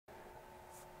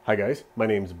Hi guys, my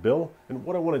name's Bill, and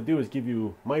what I want to do is give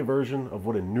you my version of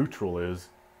what a neutral is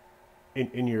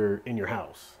in your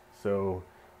house. So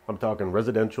I'm talking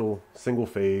residential, single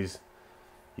phase.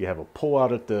 You have a pull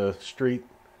out at the street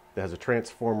that has a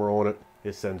transformer on it.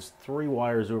 It sends 3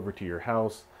 wires over to your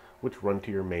house, which run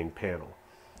to your main panel.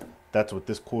 That's what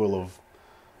this coil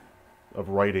of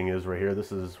writing is right here.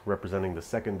 This is representing the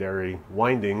secondary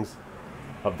windings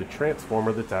of the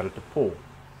transformer that's out at the pole.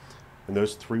 And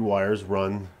those 3 wires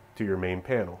run to your main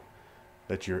panel.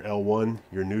 That's your L1,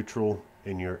 your neutral,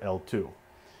 and your L2.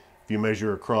 If you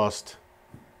measure across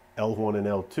L1 and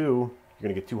L2, you're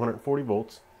going to get 240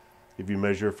 volts. If you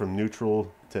measure from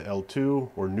neutral to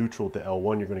L2 or neutral to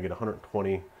L1, you're going to get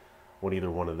 120 on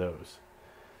either one of those.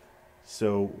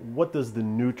 So what does the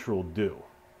neutral do?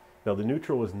 Now the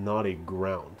neutral is not a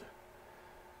ground.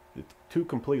 It's two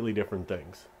completely different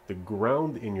things. The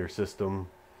ground in your system,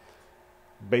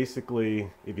 basically,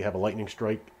 if you have a lightning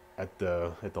strike at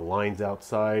the lines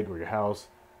outside or your house,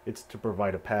 it's to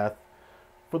provide a path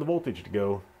for the voltage to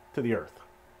go to the earth,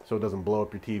 so it doesn't blow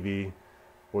up your TV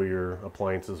or your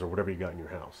appliances or whatever you got in your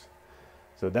house.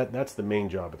 So that's the main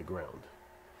job of the ground.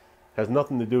 Has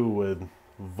nothing to do with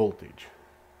voltage.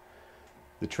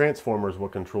 The transformer is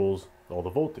what controls all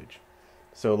the voltage.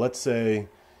 So let's say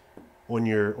on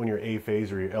your A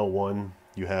phase or your L1,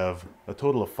 you have a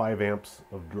total of 5 amps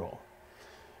of draw.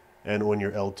 And on your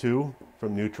L2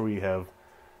 from neutral, you have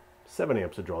 7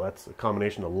 amps of draw. That's a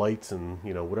combination of lights and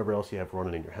whatever else you have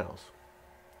running in your house.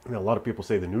 Now a lot of people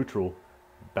say the neutral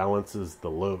balances the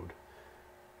load.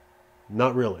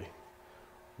 Not really.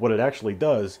 What it actually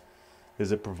does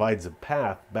is it provides a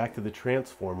path back to the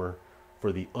transformer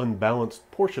for the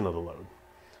unbalanced portion of the load.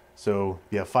 So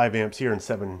you have 5 amps here and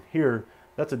 7 here.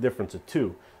 That's a difference of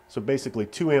 2. So basically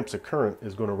 2 amps of current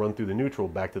is going to run through the neutral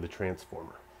back to the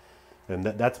transformer. And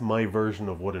that's my version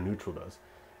of what a neutral does.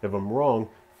 If I'm wrong,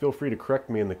 feel free to correct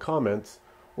me in the comments,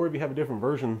 or if you have a different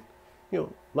version,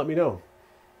 let me know.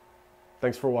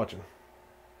 Thanks for watching.